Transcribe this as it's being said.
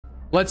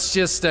let's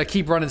just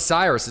keep running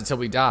Cyrus until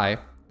we die.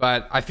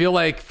 But I feel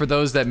like for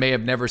those that may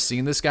have never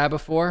seen this guy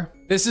before,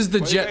 this is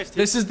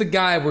the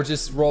guy we're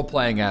just role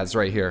playing as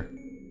right here.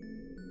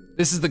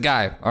 This is the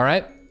guy, all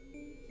right?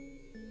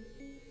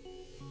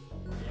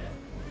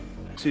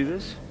 See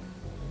this?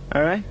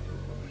 All right.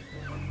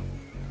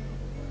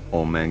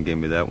 Old man gave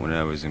me that when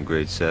I was in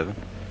grade 7.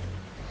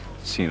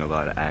 Seen a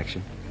lot of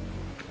action.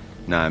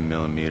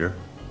 9mm.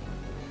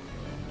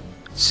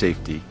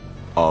 Safety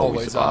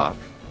always off.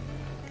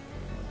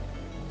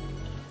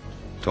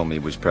 Told me he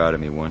was proud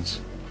of me once.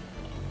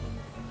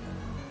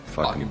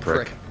 Fucking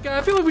prick. Yeah,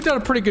 I feel like we've done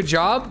a pretty good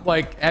job,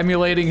 like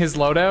emulating his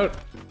loadout.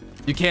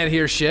 You can't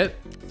hear shit.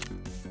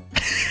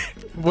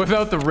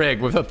 without the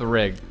rig.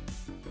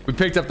 We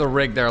picked up the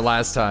rig there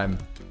last time.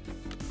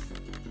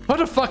 Put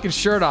a fucking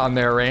shirt on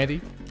there,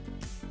 Randy.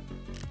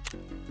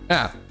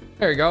 Yeah,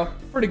 there you go.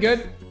 Pretty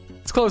good.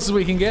 As close as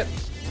we can get.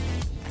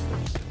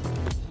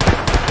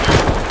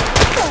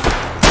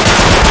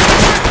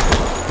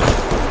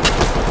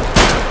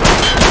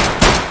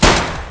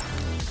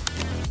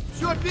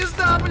 Всё,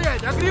 пизда,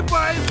 блядь,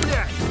 огребаюсь,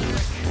 блядь.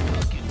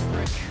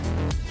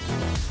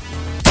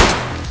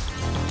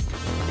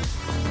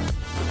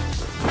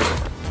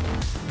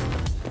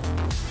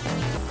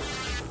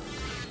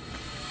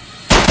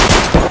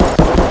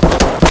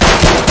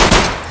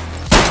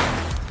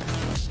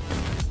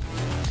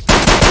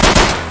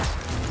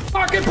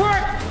 Fucking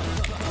prick!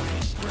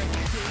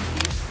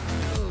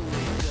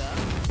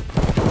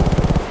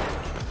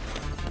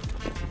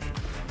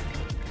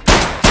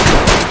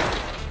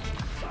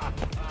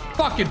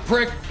 Fucking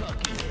prick!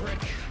 Fucking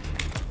prick.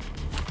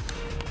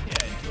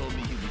 Yeah, he told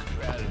me he was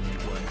proud of me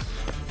once.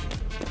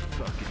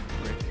 Fucking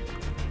prick.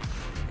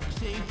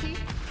 Safety?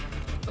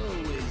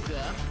 Always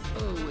up,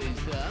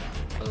 always up,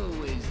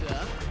 always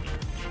up.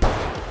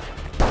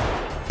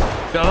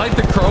 I like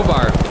the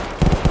crowbar.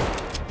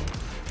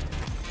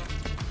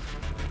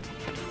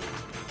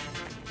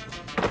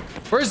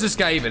 Where's this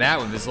guy even at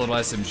with his little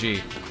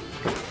SMG?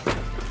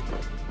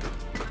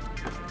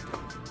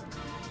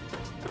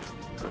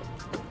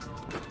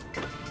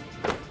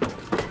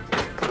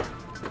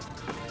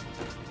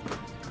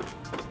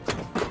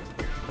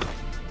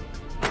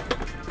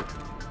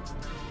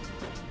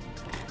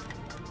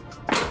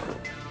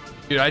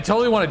 Dude, I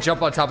totally want to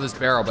jump on top of this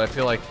barrel, but I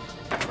feel like...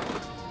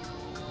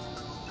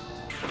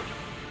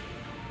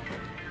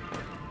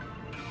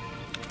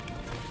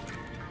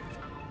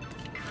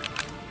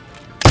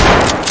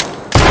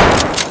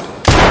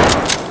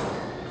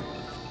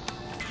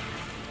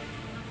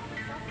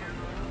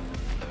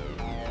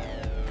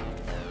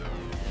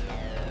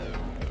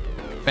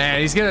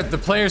 Man, the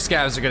player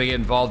scavs are gonna get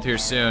involved here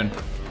soon.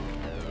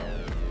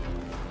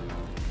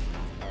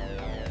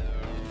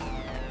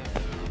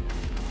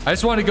 I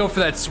just want to go for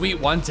that sweet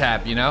one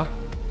tap, you know?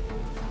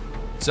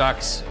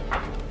 Sucks.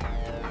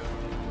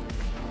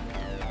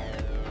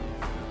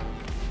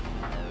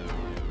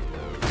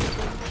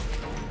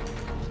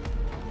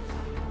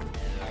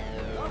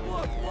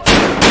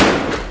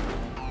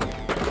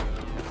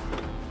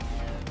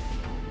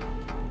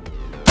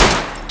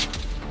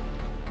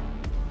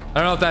 I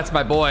don't know if that's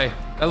my boy.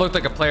 That looked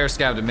like a player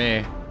scav to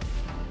me.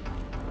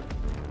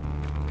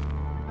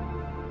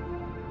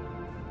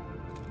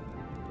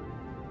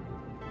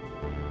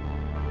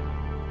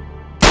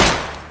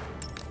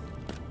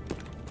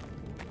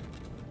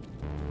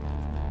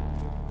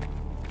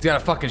 He's got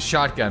a fucking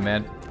shotgun,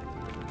 man.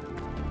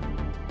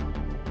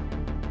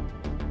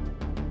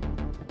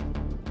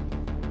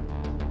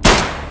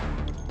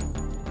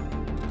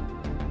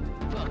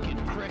 Fucking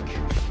prick.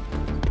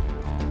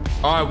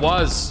 Oh, it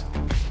was.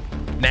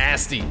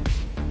 Nasty.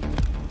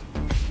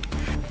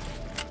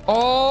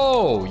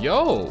 Oh,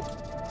 yo.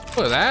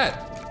 Look at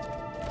that.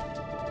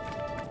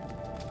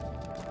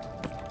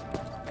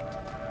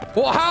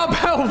 Well, how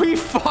about we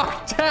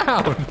fuck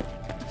down?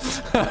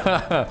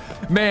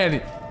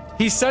 Man,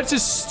 he's such a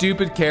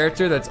stupid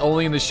character that's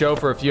only in the show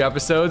for a few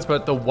episodes,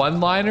 but the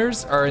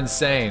one-liners are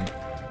insane.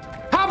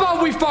 How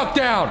about we fuck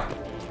down?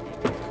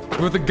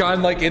 With a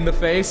gun like in the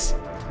face.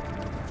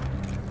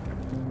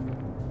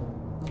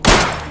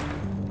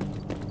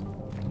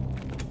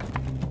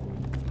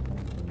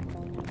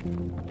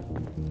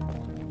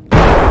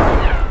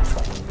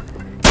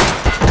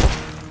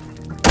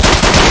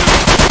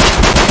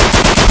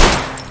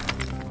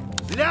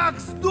 Ляг,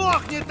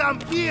 сдохни там,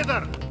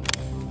 пидор!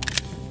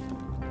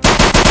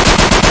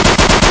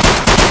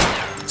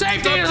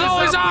 Safety is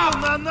always off!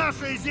 На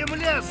нашей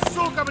земле,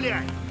 сука,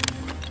 блядь!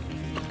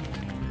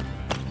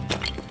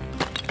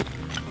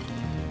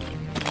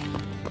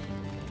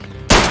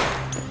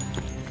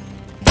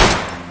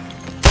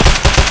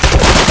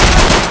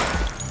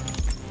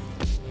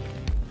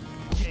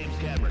 James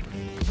Cameron.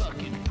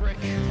 Fucking prick.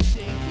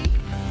 Safety?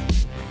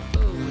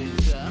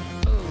 Always up,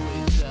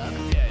 always up.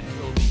 Yeah, he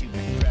told me he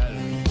was proud of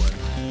me once.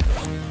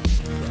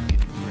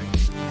 Fucking prick.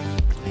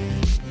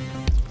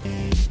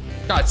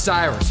 Got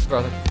Cyrus,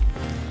 brother.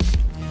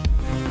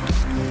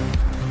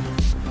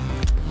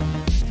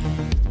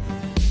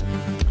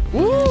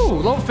 Ooh,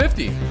 low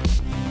 50.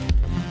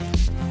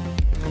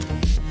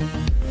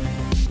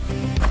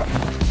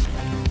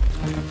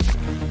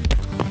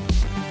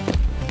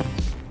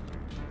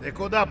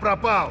 куда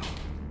пропал?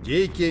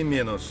 Дикий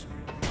минус.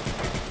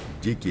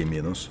 Дикий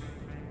минус.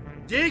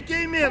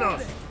 Дикий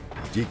минус!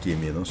 Дикий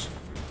минус.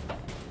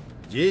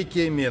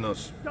 Дикий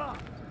минус.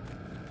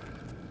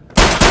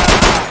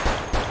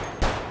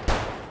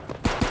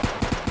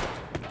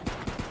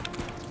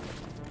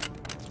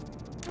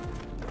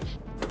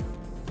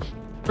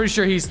 Pretty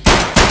sure he's...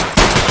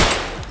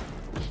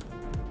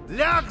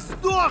 Ляг,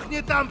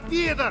 сдохни там,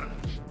 пидор!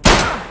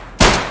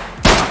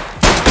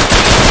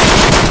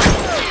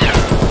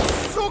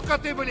 Сука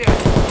ты, блядь!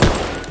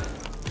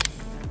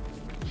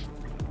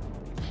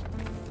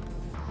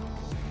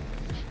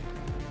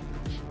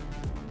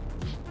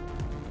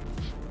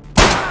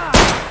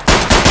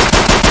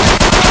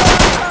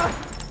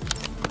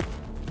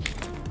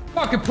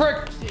 Fucking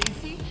prick!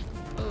 Safety?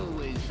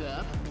 Always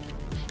up.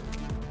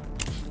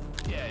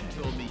 Dad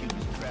told me he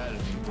was proud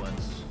of me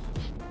once.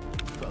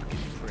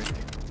 Fucking prick.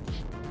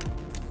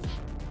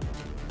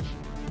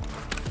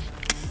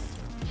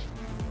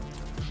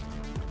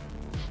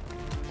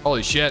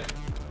 Holy shit.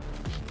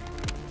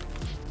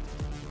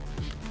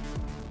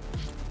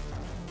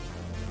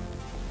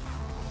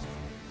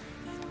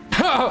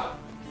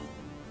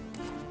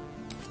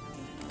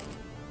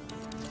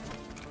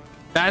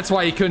 That's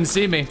why he couldn't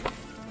see me.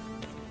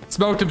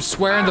 Smoked him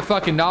square in the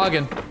fucking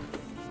noggin.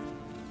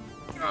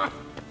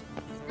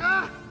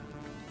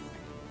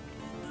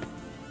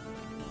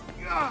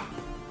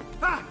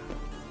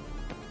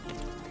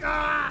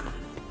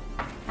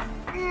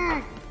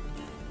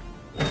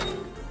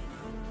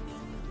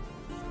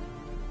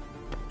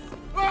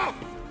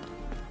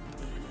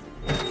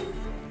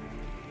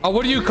 Oh,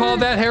 what do you call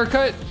that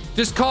haircut?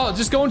 Just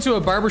go into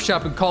a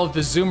barbershop and call it the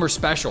Zoomer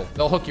Special.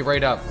 They'll hook you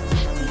right up.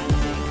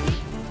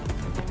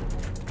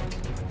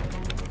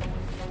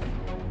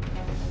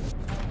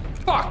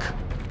 Fuck!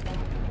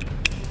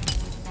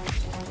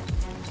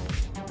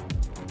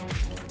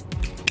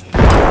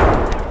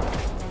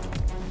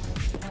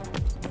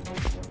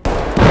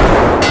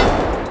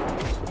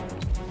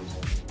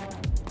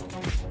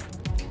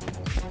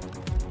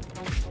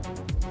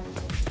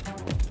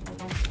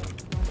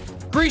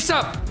 Grease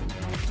up!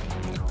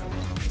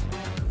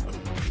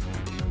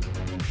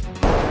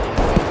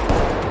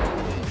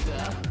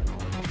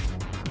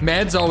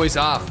 Med's always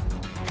off.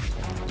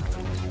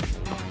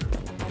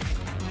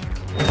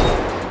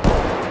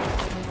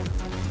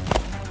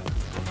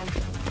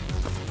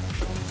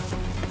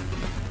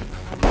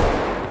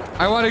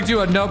 I want to do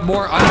a no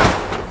more.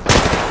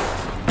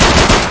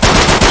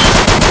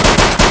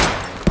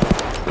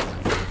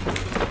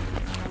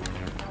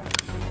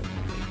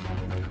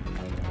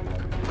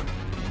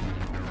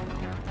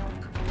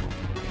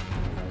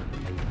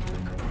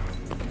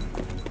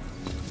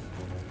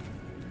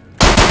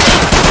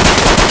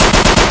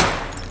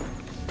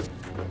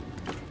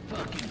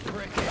 Fucking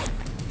prick.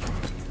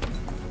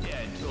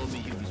 Dad told me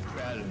he was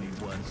proud of me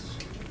once.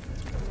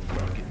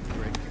 Fucking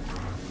prick.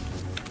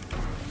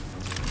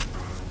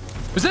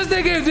 Was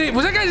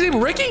that guy's name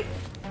Ricky?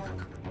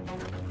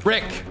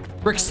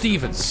 Rick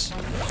Stevens.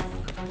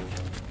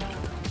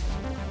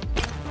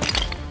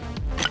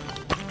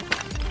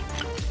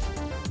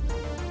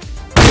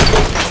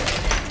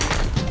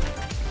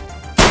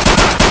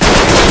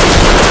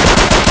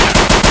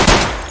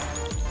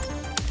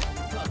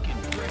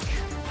 Fucking prick.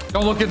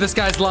 Don't look at this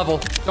guy's level.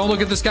 Don't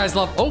look at this guy's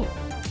level. Oh,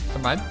 never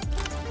mind.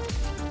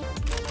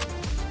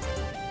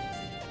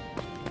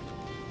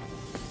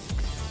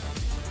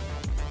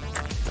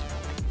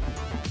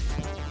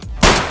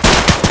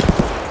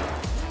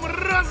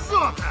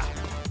 Мразота!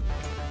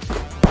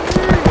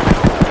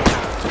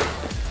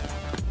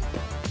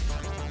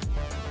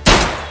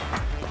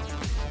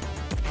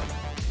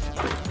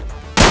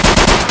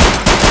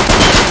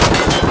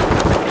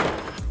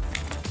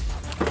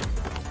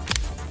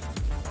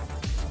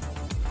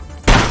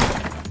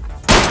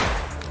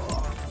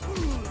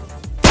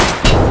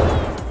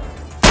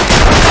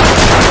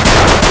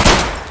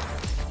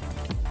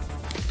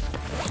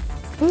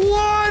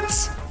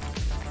 What?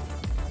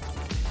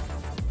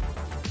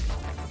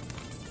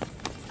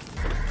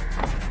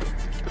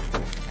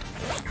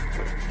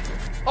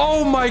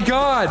 Oh my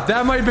god,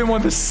 that might have been one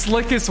of the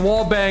slickest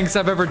wall bangs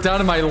I've ever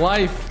done in my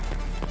life.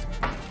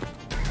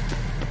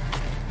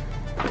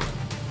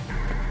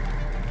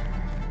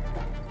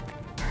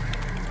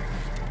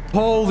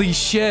 Holy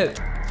shit.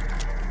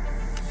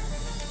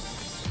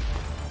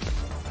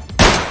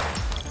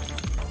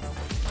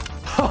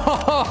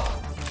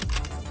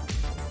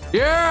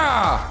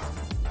 Yeah!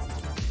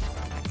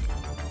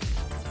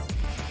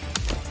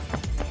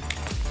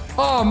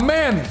 Oh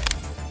man!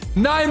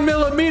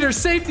 9mm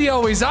safety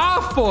always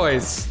off,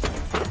 boys!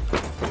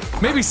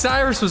 Maybe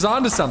Cyrus was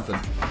onto something.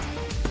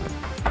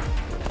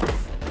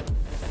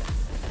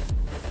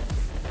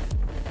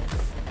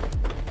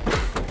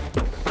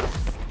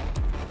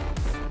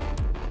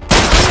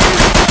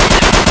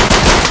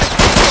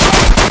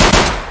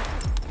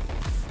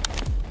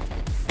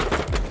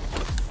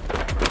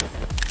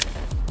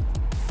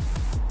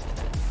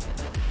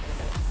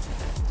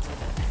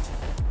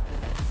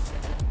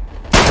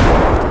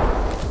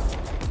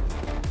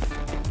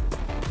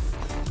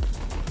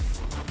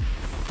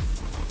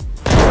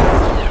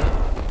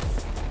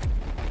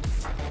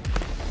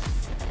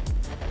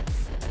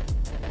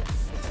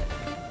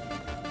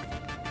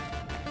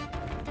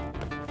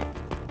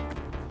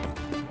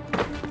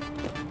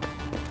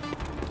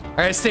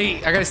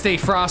 I gotta stay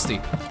frosty.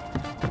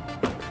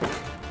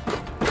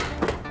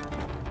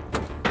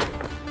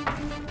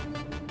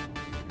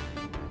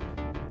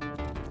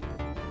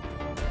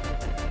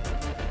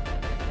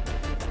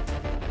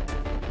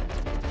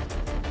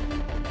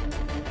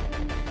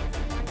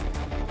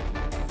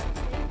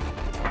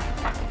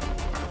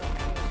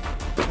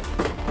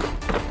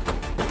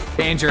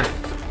 Danger.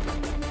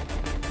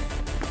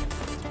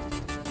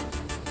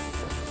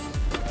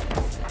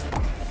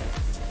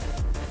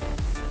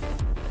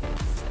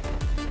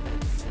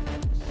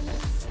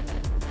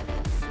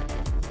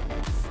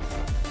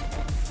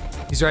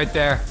 He's right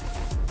there.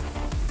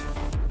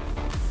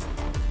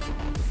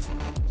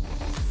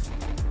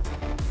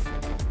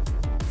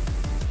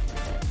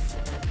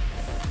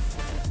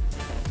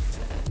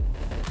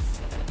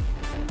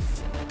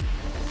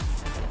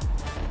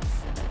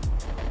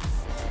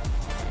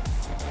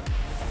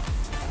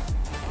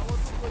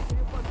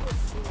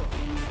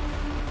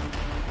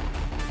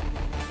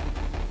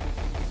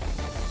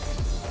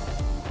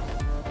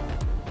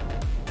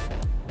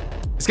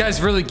 This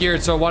guy's really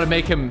geared, so I want to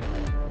make him...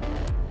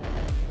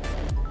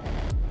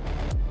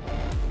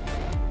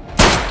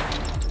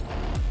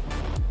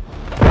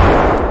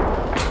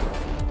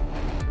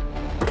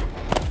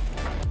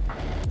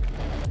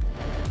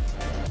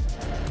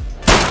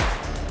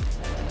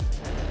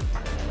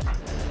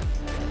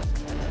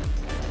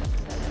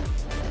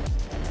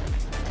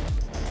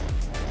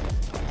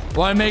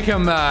 Want to make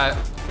him,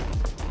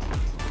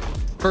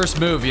 first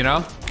move, you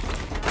know?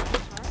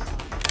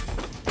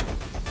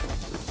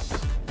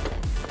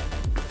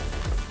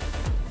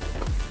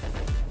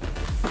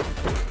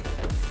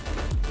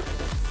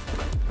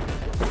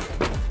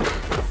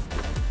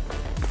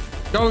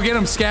 Go get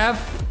him, Scav.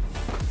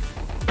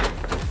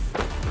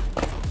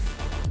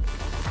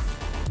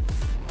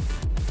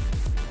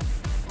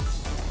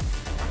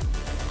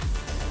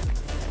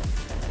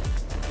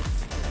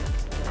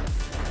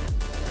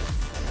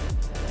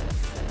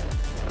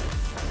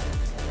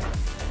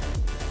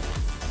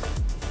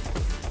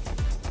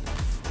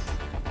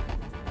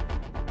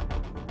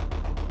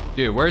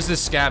 Dude, where's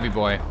this Scabby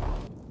boy?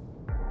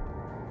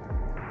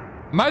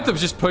 I might have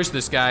just pushed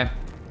this guy.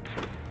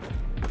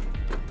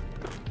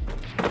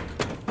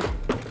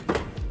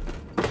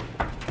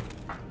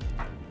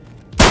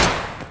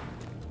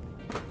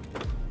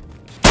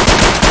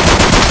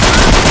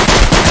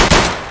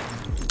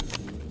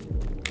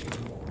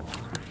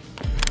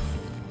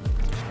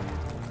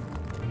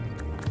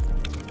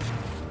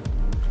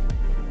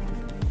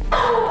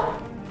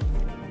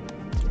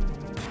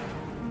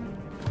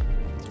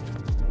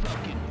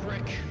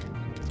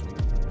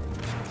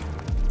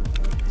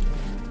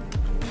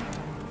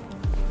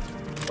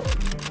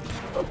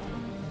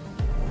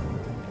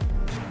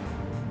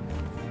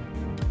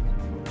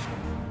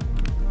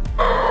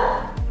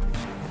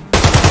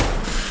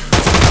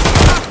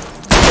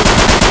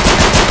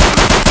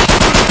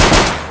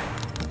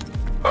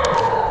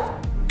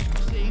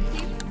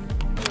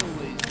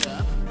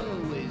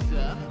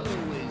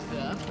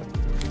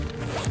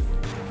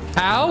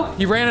 How?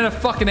 He ran out of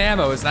fucking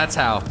ammo, that's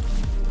how.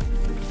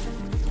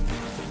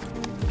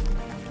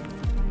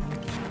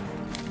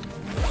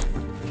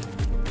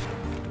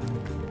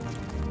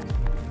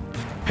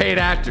 Paid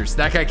actors.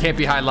 That guy can't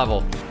be high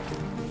level.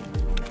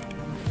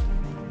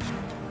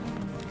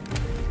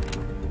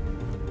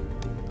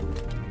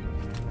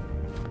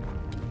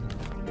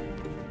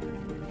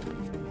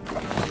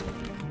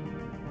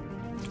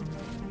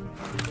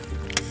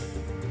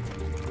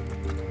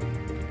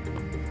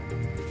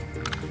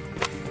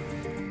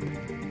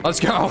 Let's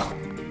go.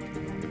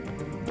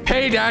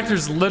 Paid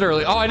actors,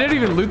 literally. Oh, I didn't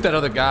even loot that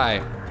other guy.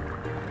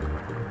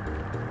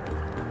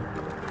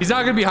 He's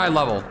not gonna be high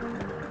level.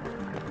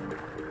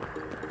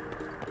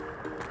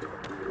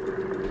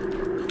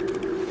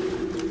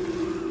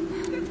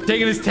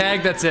 Taking his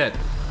tag, that's it.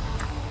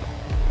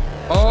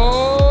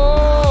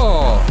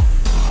 Oh!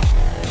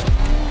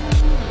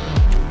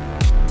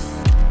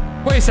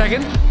 Wait a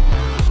second.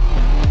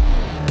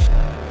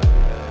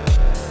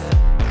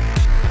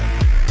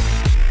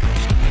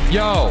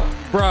 Yo,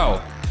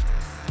 bro.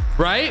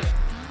 Right?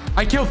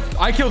 I killed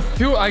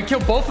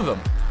both of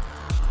them.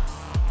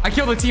 I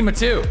killed a team of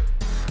two.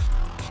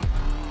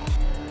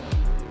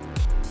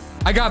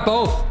 I got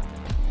both.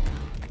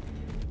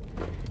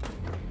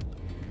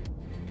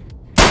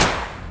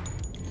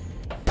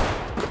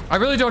 I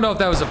really don't know if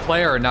that was a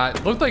player or not.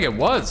 It looked like it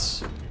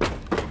was.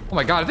 Oh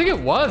my god, I think it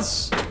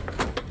was.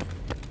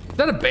 Is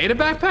that a beta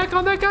backpack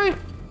on that guy?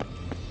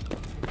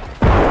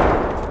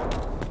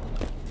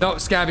 No,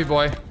 Scabby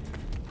boy.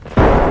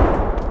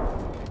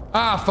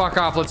 Ah, fuck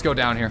off. Let's go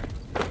down here.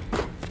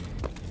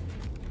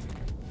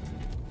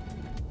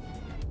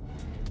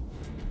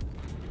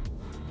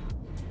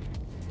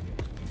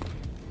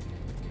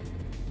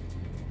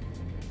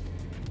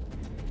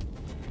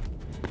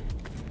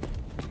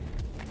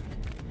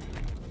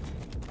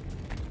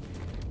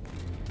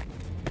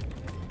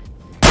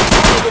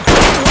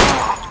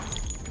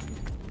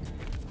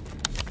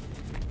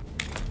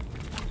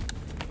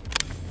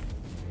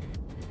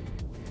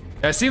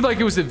 Yeah, it seemed like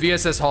it was the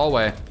VSS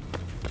hallway.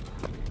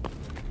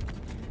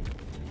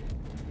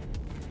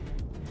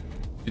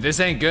 This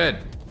ain't good.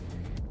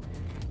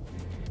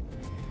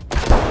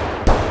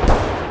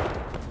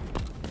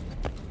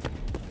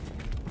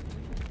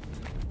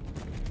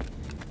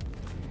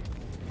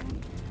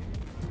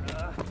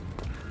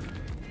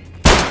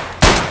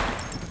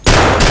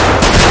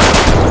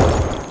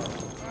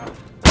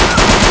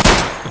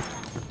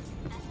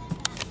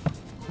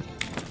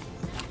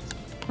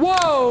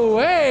 Whoa,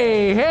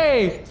 hey,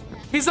 hey.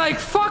 He's like,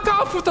 fuck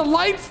off with the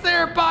lights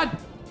there, bud.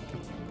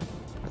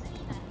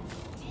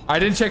 I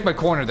didn't check my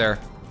corner there.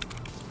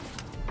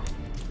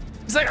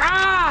 He's like,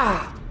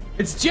 ah!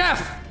 It's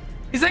Jeff.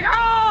 He's like,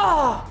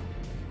 ah!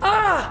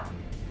 Ah!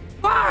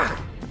 Fuck!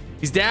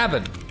 He's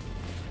dabbing.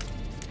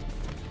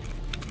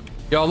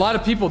 Yo, a lot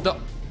of people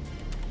don't.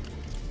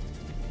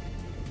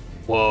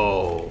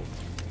 Whoa.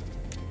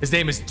 His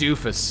name is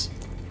Doofus.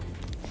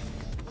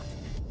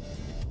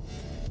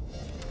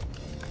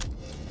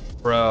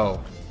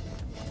 Bro.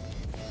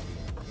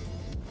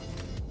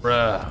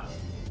 Bruh.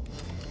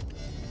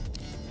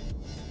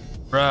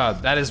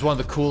 Bruh, that is one of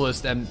the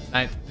coolest, and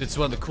it's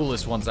one of the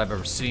coolest ones I've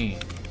ever seen.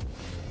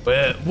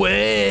 I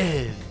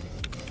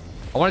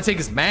want to take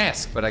his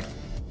mask, but I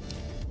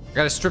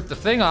gotta strip the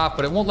thing off,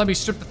 but it won't let me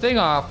strip the thing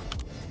off.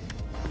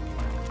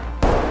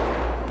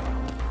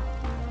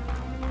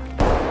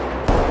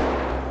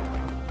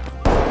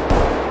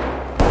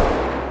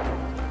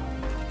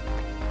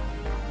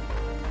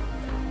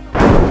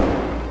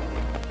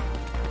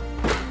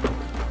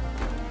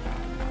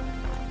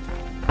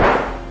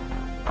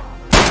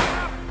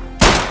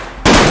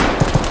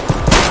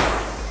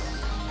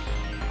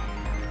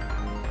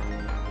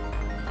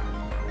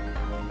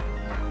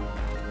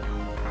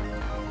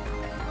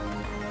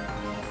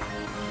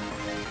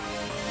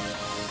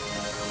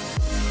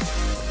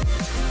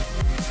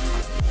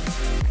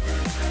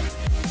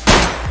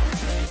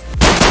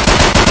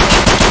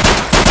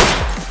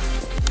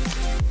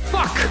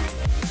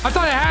 I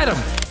thought I had him.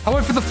 I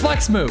went for the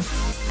flex move.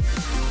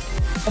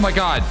 Oh my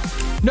god.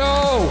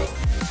 No!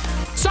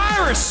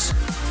 Cyrus!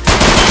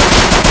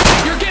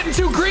 You're getting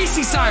too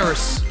greasy,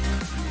 Cyrus.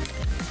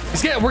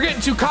 We're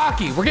getting too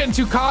cocky. We're getting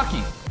too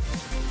cocky.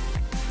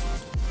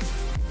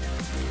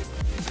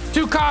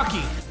 Too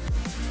cocky.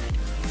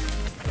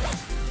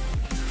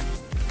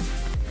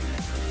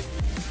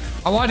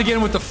 I wanted to get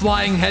him with the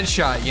flying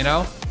headshot, you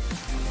know?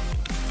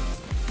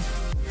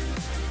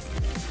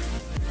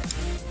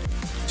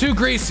 Too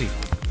greasy.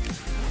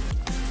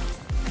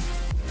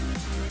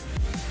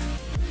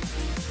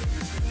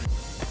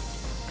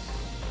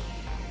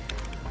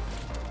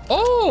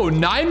 Oh,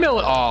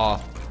 9mm.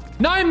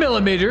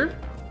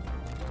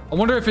 I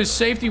wonder if his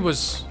safety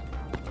was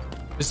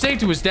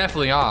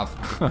definitely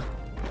off.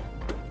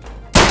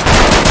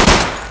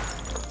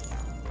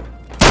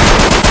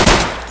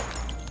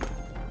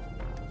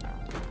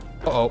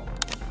 Uh-oh.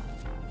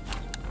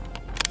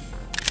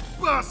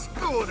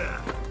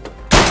 Паскуда!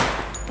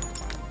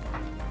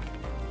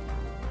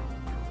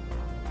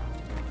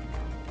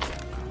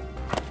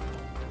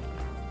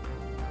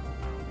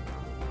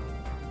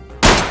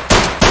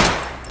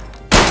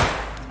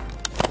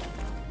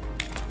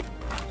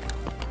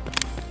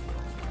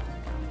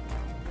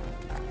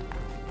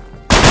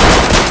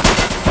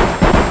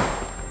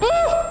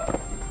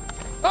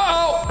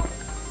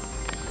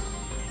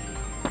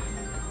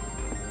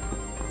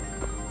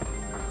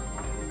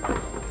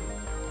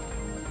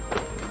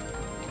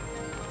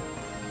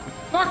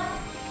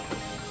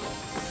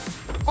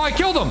 Oh, I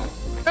killed him!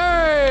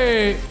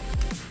 Hey!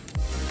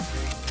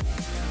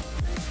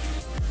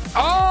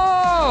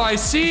 Oh, I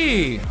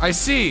see. I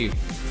see.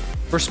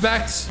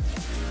 Respect.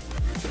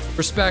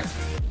 Respect.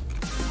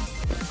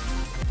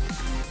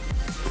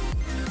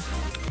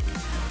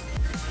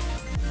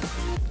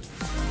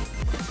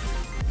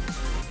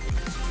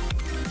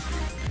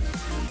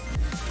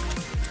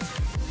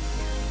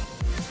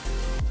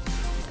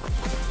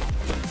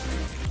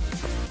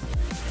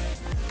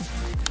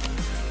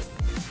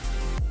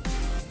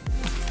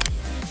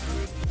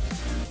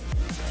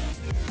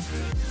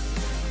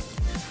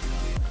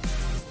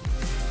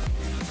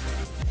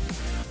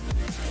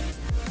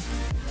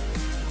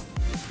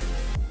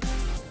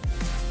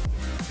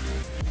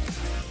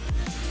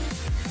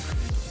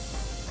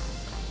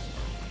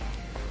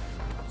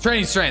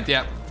 Training strength,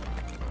 yep.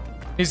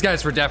 These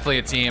guys were definitely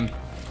a team.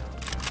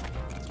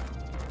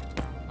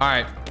 All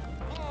right.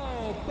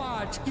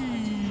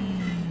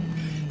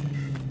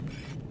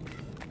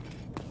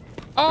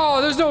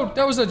 Oh, there's no,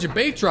 that was a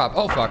debate drop.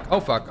 Oh fuck, oh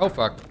fuck, oh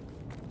fuck.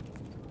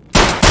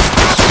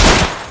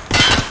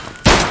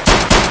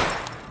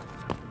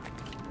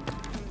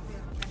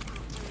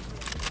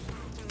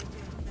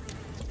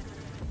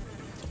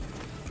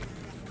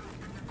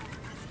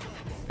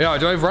 Yo,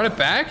 do I run it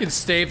back and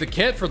save the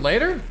kit for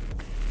later?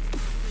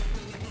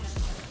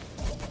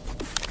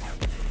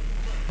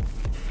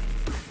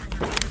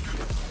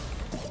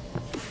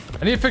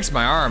 I need to fix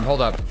my arm. Hold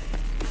up.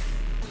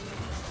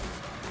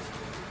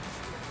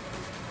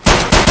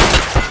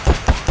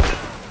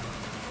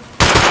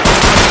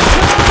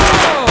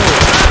 No!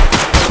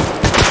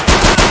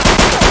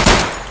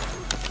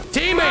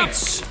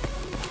 Teammates!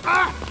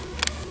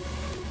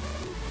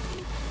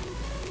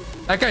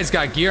 That guy's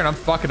got gear and I'm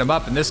fucking him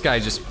up, and this guy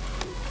just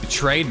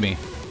betrayed me.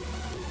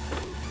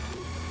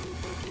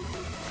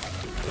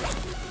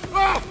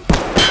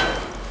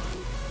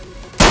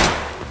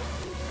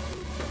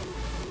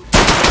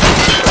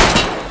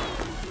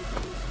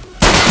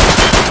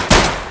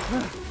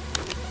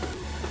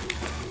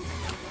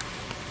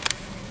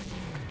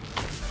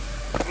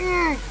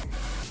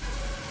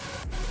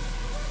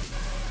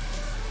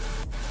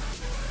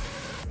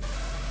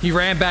 He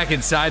ran back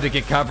inside to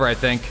get cover, I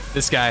think.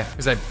 This guy,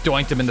 because I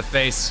doinked him in the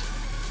face.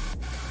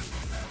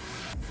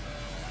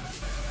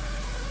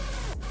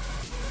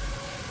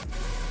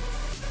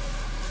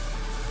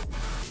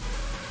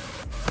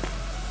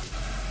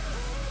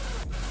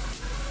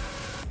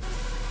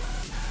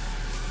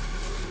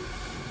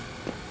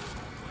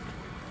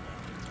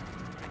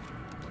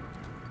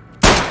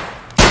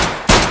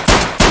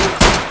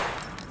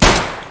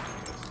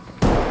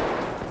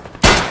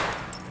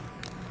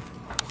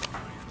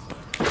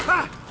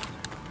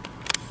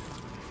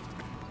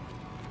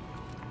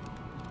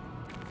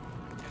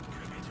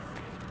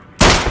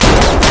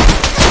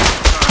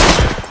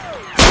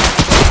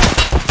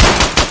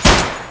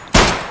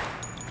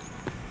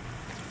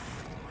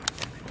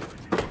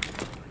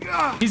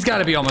 He's got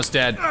to be almost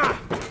dead.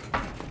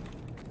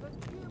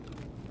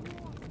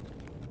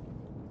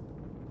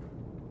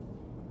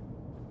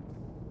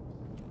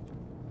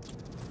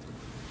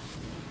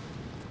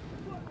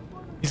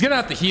 He's gonna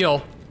have to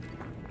heal.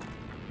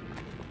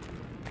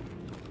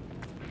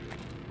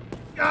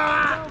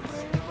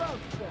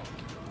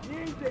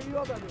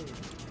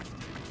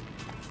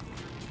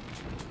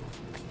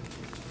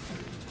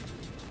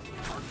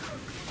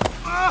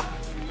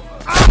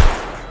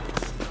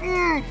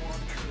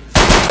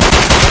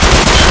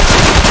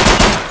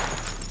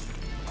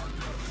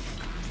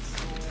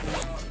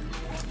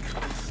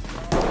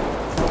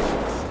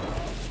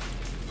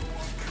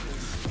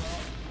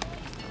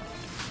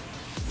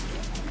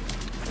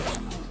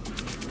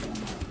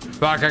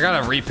 Fuck, I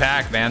gotta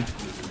repack, man.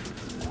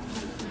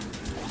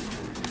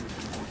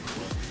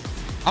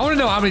 I wanna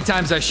know how many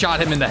times I shot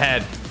him in the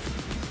head.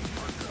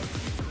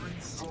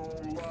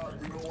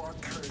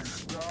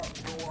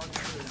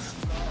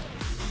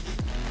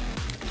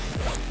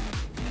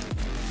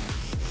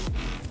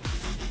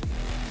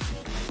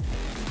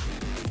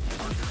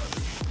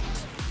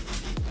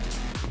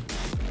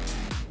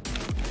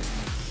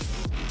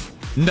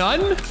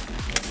 None?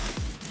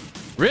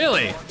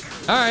 Really?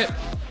 All right.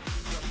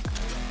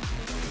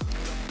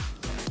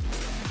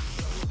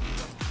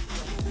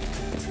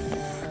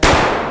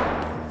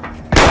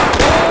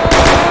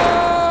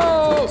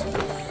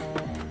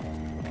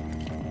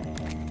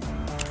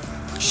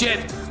 Shit.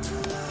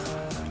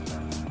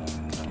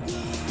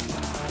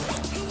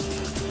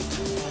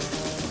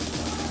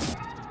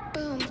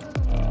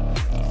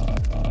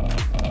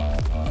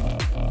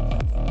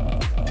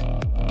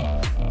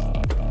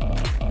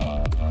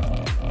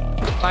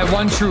 By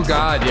one true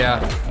God, yeah.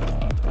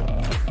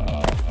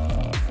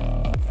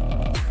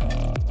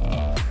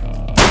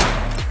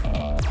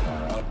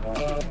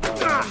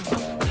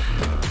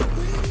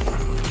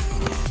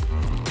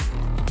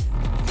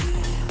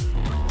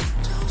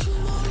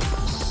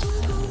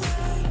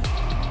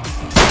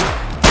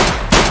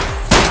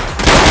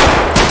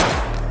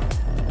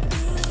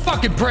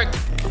 Fucking prick.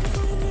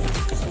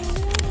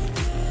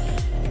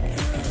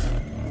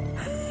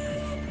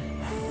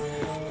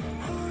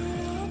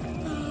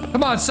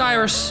 Come on,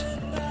 Cyrus.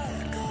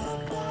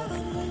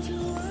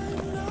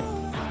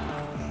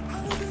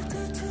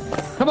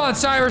 Come on,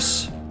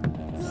 Cyrus.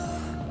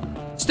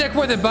 Stick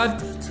with it, bud.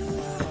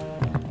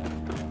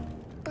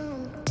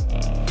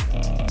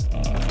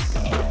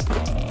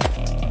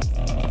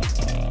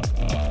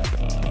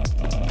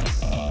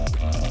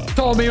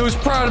 Told me he was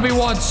proud of me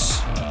once.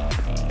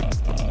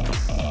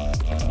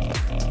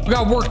 We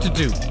got work to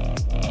do.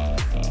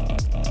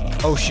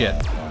 Oh shit.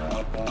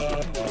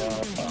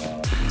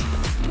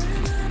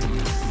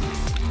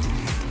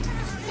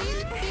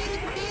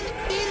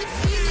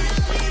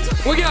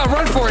 We gotta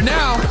run for it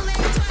now.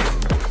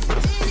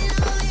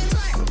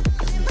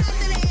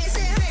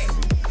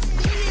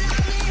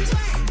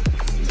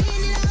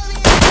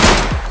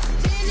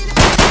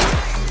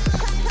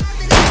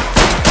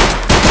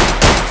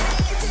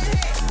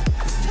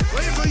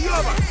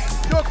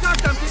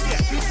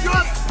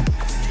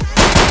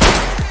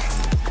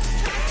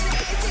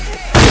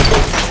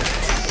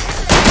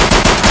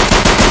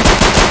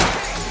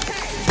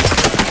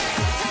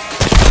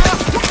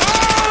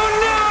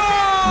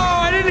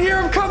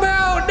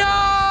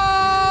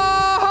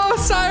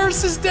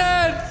 Is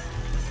dead.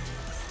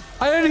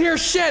 I didn't hear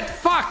shit.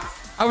 Fuck.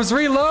 I was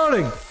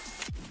reloading.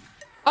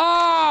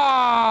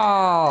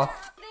 Oh.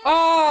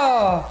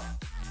 Oh.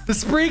 The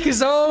streak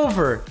is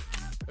over.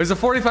 It was a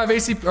 45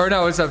 AC, or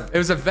no, it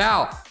was a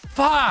Val.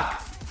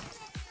 Fuck.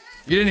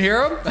 You didn't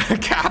hear him?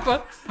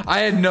 Kappa? I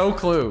had no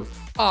clue.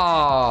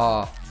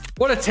 Oh.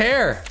 What a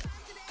tear.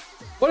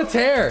 What a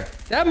tear.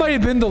 That might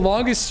have been the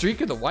longest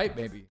streak of the wipe, maybe.